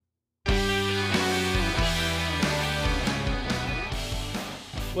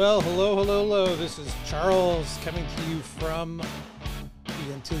Well, hello. This is Charles coming to you from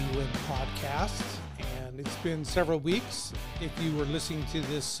the Until You Win podcast. And it's been several weeks. If you were listening to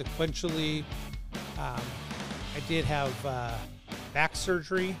this sequentially, I did have back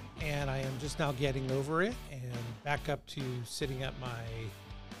surgery, and I am just now getting over it and back up to sitting at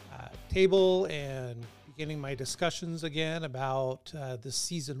my table and beginning my discussions again about this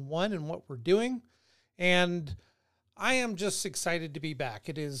season one and what we're doing. And I am just excited to be back.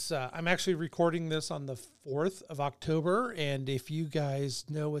 It is, I'm actually recording this on the 4th of October. And if you guys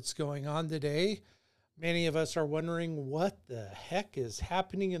know what's going on today, many of us are wondering what the heck is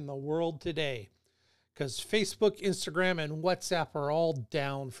happening in the world today. Because Facebook, Instagram, and WhatsApp are all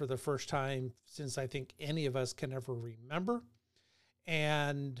down for the first time since I think any of us can ever remember.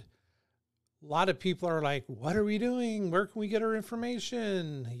 And a lot of people are like, what are we doing? Where can we get our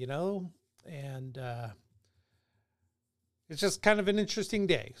information? And it's just kind of an interesting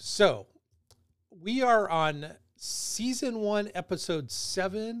day. So we are on season 1, episode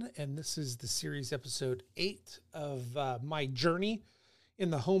 7, and this is the series episode 8 of my journey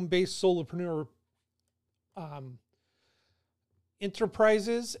in the home-based solopreneur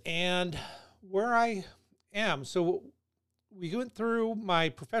enterprises and where I am. So we went through my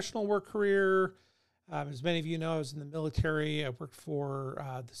professional work career. As many of you know, I was in the military. I worked for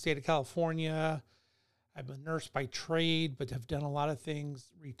the state of California. I'm a nurse by trade, but have done a lot of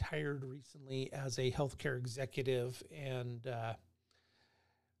things, retired recently as a healthcare executive. And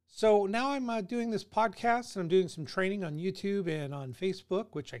so now I'm doing this podcast, and I'm doing some training on YouTube and on Facebook,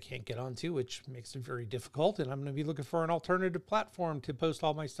 which I can't get onto, which makes it very difficult. And I'm going to be looking for an alternative platform to post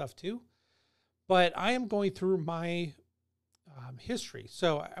all my stuff to. But I am going through my history.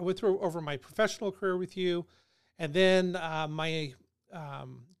 So I went through over my professional career with you, and then my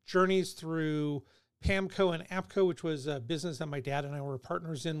journeys through PAMCO and APCO, which was a business that my dad and I were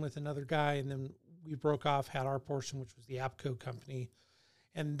partners in with another guy. And then we broke off, had our portion, which was the APCO company.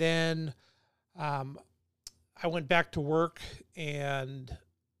 And then I went back to work and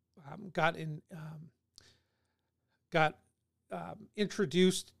got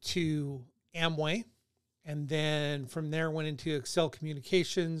introduced to Amway. And then from there went into Excel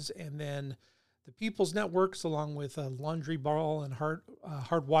Communications, and then the People's Networks, along with Laundry Ball and Hard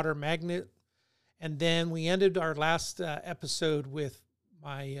Water Magnet. And then we ended our last episode with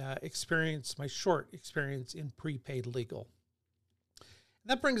my my short experience in prepaid legal.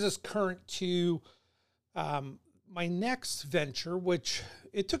 And that brings us current to my next venture, which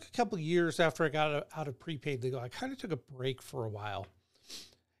it took a couple of years after I got out of prepaid legal. I kind of took a break for a while.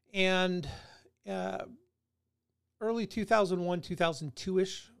 And early 2001,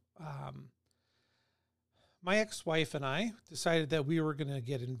 2002-ish, my ex-wife and I decided that we were going to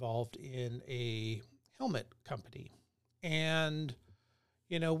get involved in a helmet company. And,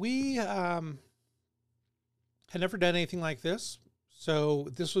 we had never done anything like this. So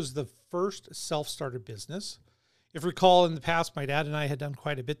this was the first self-started business. If you recall, in the past, my dad and I had done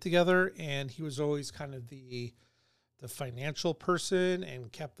quite a bit together, and he was always kind of the financial person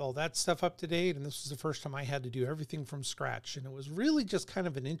and kept all that stuff up to date. And this was the first time I had to do everything from scratch. And it was really just kind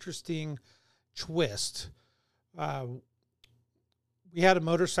of an interesting twist. We had a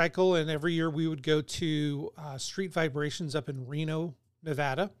motorcycle, and every year we would go to Street Vibrations up in Reno,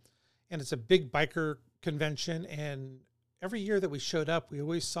 Nevada. And it's a big biker convention. And every year that we showed up, we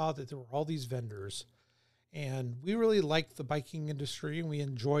always saw that there were all these vendors. And we really liked the biking industry, and we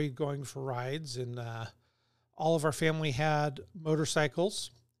enjoyed going for rides. And all of our family had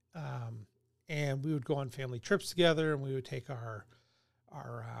motorcycles, and we would go on family trips together, and we would take our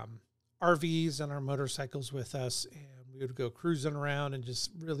RVs and our motorcycles with us, and we would go cruising around and just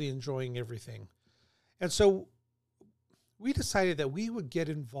really enjoying everything. And so we decided that we would get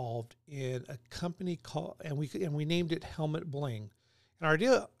involved in a company called, and we named it Helmet Bling. And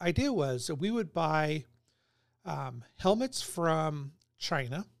our idea was that we would buy helmets from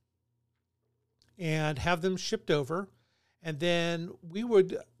China and have them shipped over. And then we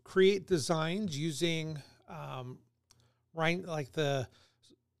would create designs using like the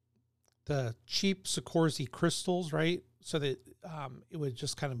cheap Sikorsky crystals, right? So that it would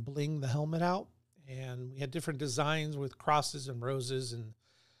just kind of bling the helmet out. And we had different designs with crosses and roses and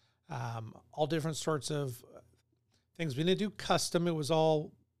all different sorts of things. We didn't do custom. It was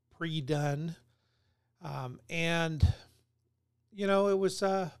all pre-done. And, it was...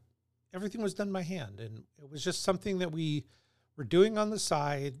 everything was done by hand, and it was just something that we were doing on the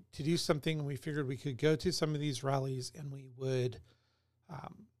side to do something. And we figured we could go to some of these rallies and we would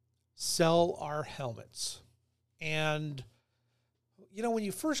sell our helmets. And when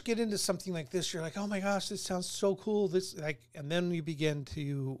you first get into something like this, you're like, oh my gosh, this sounds so cool. And then you begin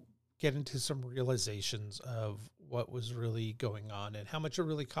to get into some realizations of what was really going on and how much it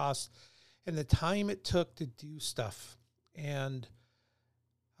really cost and the time it took to do stuff. And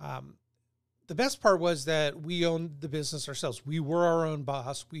the best part was that we owned the business ourselves. We were our own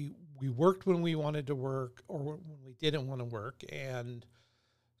boss. We worked when we wanted to work or when we didn't want to work. And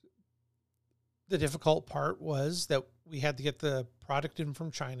the difficult part was that we had to get the product in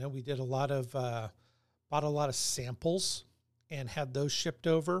from China. We did bought a lot of samples and had those shipped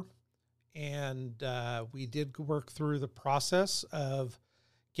over. And we did work through the process of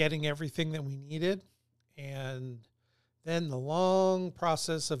getting everything that we needed. And then the long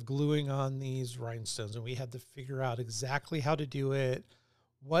process of gluing on these rhinestones. And we had to figure out exactly how to do it.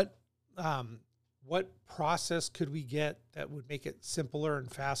 What process could we get that would make it simpler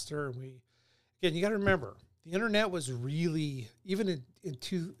and faster? And again, you got to remember, the internet was really, even in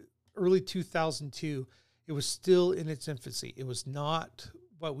early 2002, it was still in its infancy. It was not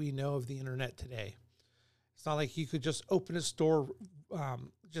what we know of the internet today. It's not like you could just open a store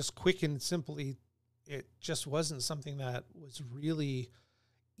just quick and simply. It just wasn't something that was really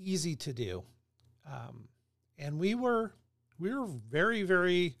easy to do. And we were very,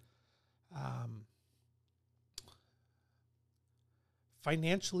 very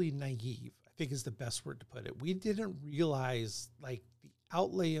financially naive, I think is the best word to put it. We didn't realize like the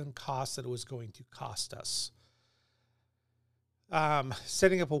outlay and cost that it was going to cost us.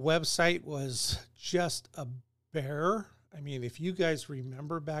 Setting up a website was just a bear. I mean, if you guys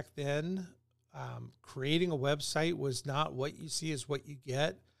remember back then, creating a website was not what you see is what you get.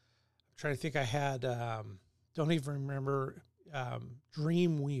 I'm trying to think. I had, don't even remember,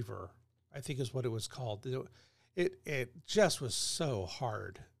 Dreamweaver, I think is what it was called. It just was so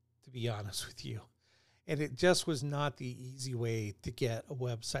hard, to be honest with you. And it just was not the easy way to get a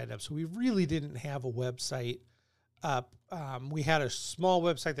website up. So we really didn't have a website up. We had a small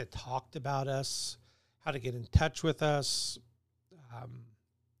website that talked about us, how to get in touch with us.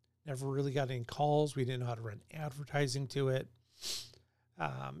 Never really got any calls. We didn't know how to run advertising to it.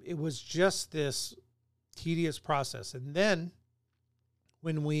 It was just this tedious process. And then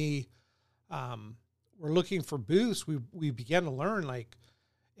when we were looking for booths, we began to learn like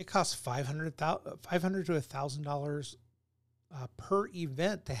it costs $500 to $1,000 per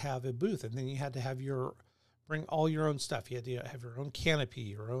event to have a booth. And then you had to bring all your own stuff. You had to have your own canopy,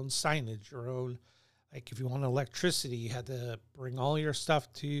 your own signage, your own, like if you want electricity, you had to bring all your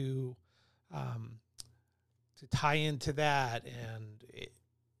stuff to tie into that. And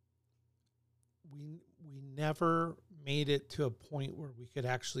we never made it to a point where we could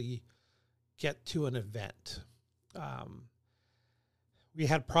actually get to an event. We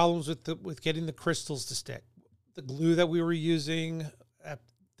had problems with getting the crystals to stick. The glue that we were using at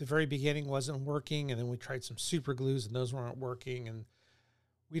the very beginning wasn't working, and then we tried some super glues, and those weren't working. And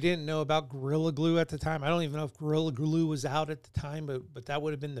we didn't know about Gorilla Glue at the time. I don't even know if Gorilla Glue was out at the time, but that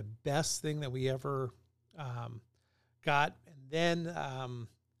would have been the best thing that we ever got. And then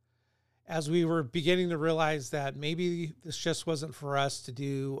as we were beginning to realize that maybe this just wasn't for us to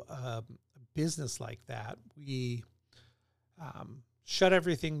do a business like that, we shut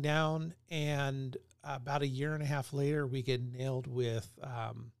everything down. And about a year and a half later, we get nailed with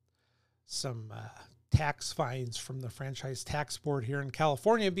some tax fines from the Franchise Tax Board here in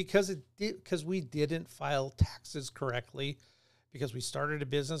California because we didn't file taxes correctly, because we started a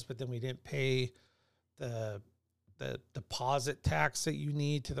business, but then we didn't pay the deposit tax that you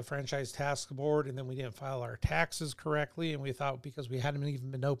need to the Franchise Tax Board, and then we didn't file our taxes correctly, and we thought because we hadn't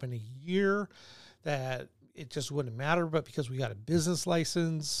even been open a year that it just wouldn't matter. But because we got a business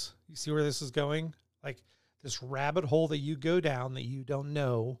license, you see where this is going? Like this rabbit hole that you go down that you don't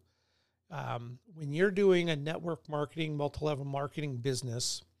know. When you're doing a network marketing, multi-level marketing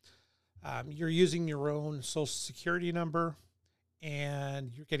business, you're using your own social security number,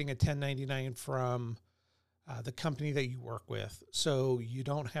 and you're getting a 1099 from the company that you work with. So you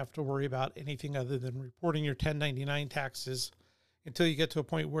don't have to worry about anything other than reporting your 1099 taxes until you get to a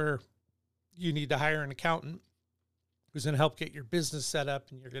point where you need to hire an accountant who's going to help get your business set up,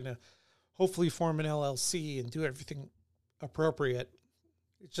 and you're going to hopefully form an LLC and do everything appropriate.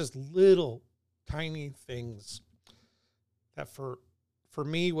 It's just little tiny things that for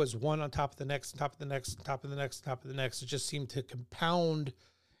me was one on top of the next, on top of the next, on top of the next, on top of the next. It just seemed to compound.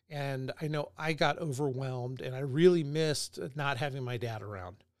 And I know I got overwhelmed, and I really missed not having my dad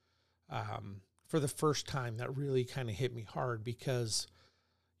around for the first time. That really kind of hit me hard because,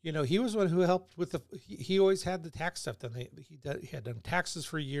 you know, he was one who helped with he always had the tax stuff done. He had done taxes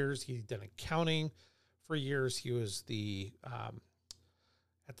for years. He'd done accounting for years. He was the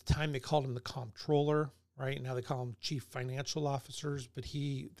At the time, they called him the comptroller, right? Now they call him chief financial officers, but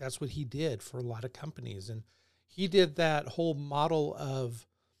that's what he did for a lot of companies. And he did that whole model of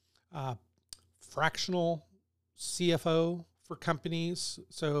fractional CFO for companies.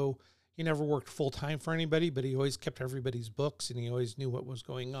 So he never worked full-time for anybody, but he always kept everybody's books and he always knew what was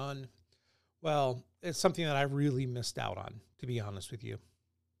going on. Well, it's something that I really missed out on, to be honest with you.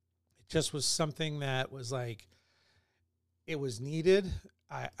 It just was something that was like, it was needed.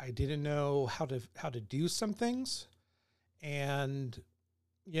 I didn't know how to do some things, and,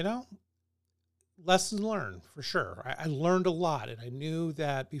 lesson learned for sure. I learned a lot, and I knew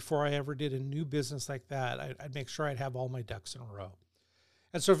that before I ever did a new business like that, I'd make sure I'd have all my ducks in a row.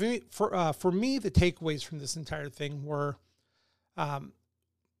 And so for me, the takeaways from this entire thing were,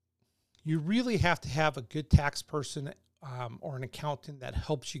 you really have to have a good tax person or an accountant that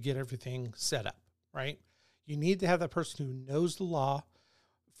helps you get everything set up, right? You need to have that person who knows the law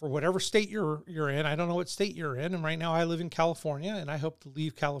for whatever state you're in. I don't know what state you're in, and right now I live in California, and I hope to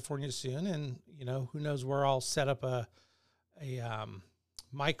leave California soon. And who knows where I'll set up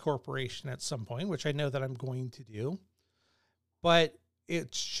my corporation at some point, which I know that I'm going to do. But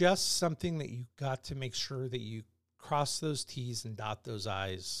it's just something that you got to make sure that you cross those T's and dot those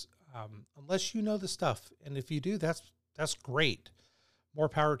I's, unless you know the stuff. And if you do, that's great. More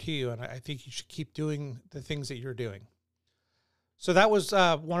power to you. And I think you should keep doing the things that you're doing. So that was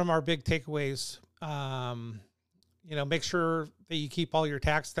one of our big takeaways. Make sure that you keep all your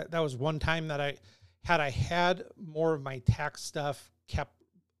tax. That was one time that I had more of my tax stuff kept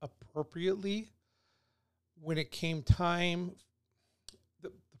appropriately. When it came time, the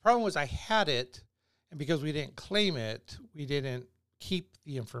problem was I had it, and because we didn't claim it, we didn't keep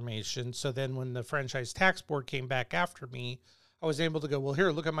the information. So then when the Franchise Tax Board came back after me, I was able to go, well, here,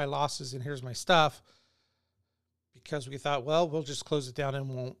 look at my losses and here's my stuff. Because we thought, well, we'll just close it down and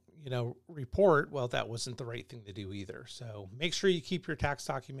won't, report. Well, that wasn't the right thing to do either. So make sure you keep your tax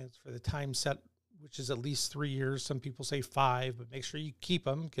documents for the time set, which is at least 3 years. Some people say 5, but make sure you keep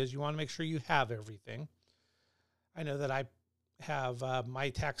them because you want to make sure you have everything. I know that I have my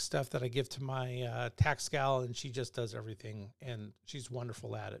tax stuff that I give to my tax gal, and she just does everything, and she's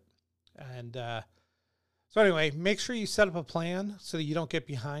wonderful at it. And so anyway, make sure you set up a plan so that you don't get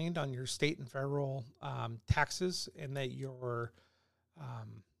behind on your state and federal taxes, and that you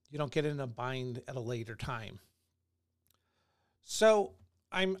don't get in a bind at a later time. So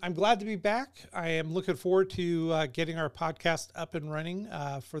I'm glad to be back. I am looking forward to getting our podcast up and running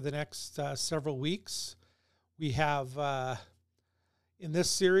for the next several weeks. We have in this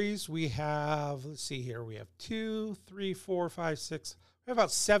series, let's see here, we have 2, 3, 4, 5, 6. We have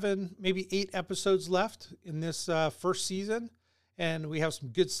about 7, maybe 8 episodes left in this first season, and we have some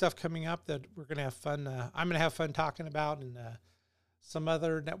good stuff coming up that we're going to have fun. I'm going to have fun talking about, and some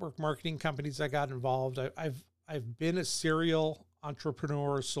other network marketing companies I got involved. I've been a serial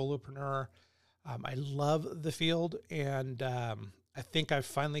entrepreneur, solopreneur. I love the field, and I think I've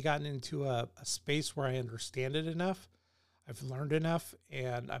finally gotten into a space where I understand it enough. I've learned enough,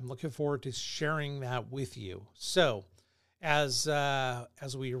 and I'm looking forward to sharing that with you. So, as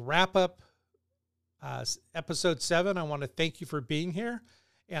we wrap up episode 7, I want to thank you for being here,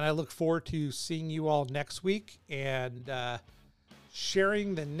 and I look forward to seeing you all next week and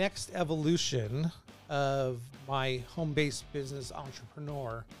sharing the next evolution of my home-based business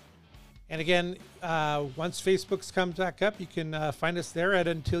entrepreneur. And again, once Facebook's come back up, you can find us there at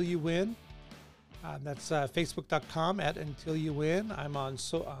Until You Win. That's facebook.com at Until You Win. I'm on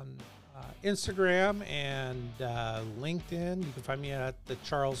Instagram and LinkedIn. You can find me at the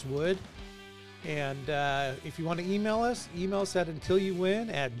Charles Wood. And if you want to email us at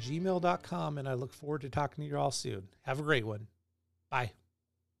untilyouwin@gmail.com. And I look forward to talking to you all soon. Have a great one. Bye.